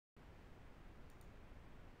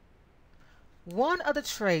One of the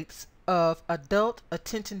traits of adult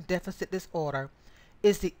attention deficit disorder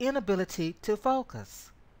is the inability to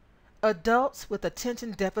focus. Adults with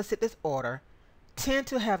attention deficit disorder tend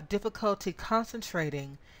to have difficulty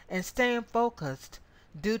concentrating and staying focused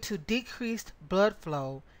due to decreased blood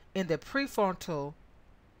flow in the prefrontal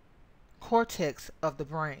cortex of the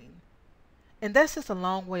brain. And that's just a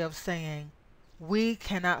long way of saying we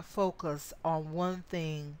cannot focus on one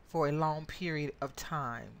thing for a long period of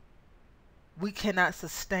time. We cannot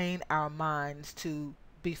sustain our minds to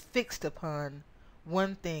be fixed upon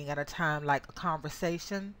one thing at a time, like a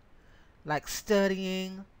conversation, like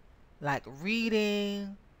studying, like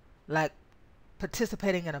reading, like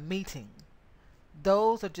participating in a meeting.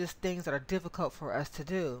 Those are just things that are difficult for us to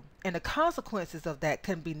do. And the consequences of that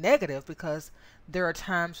can be negative because there are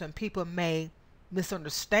times when people may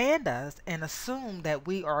misunderstand us and assume that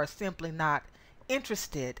we are simply not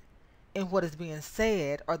interested in what is being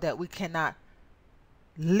said, or that we cannot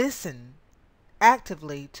listen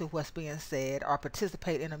actively to what's being said or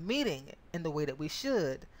participate in a meeting in the way that we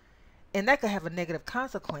should. And that could have a negative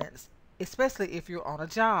consequence, especially if you're on a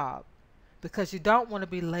job, because you don't want to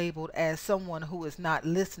be labeled as someone who is not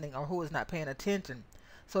listening or who is not paying attention.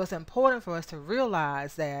 So it's important for us to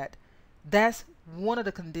realize that that's one of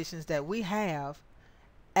the conditions that we have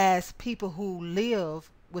as people who live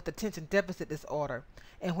with attention deficit disorder.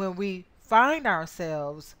 And when we find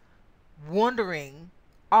ourselves wandering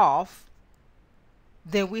off,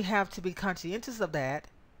 then we have to be conscientious of that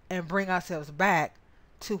and bring ourselves back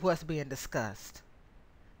to what's being discussed.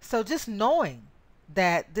 So just knowing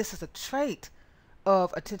that this is a trait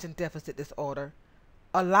of attention deficit disorder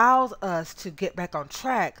allows us to get back on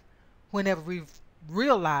track whenever we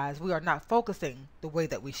realize we are not focusing the way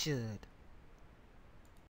that we should.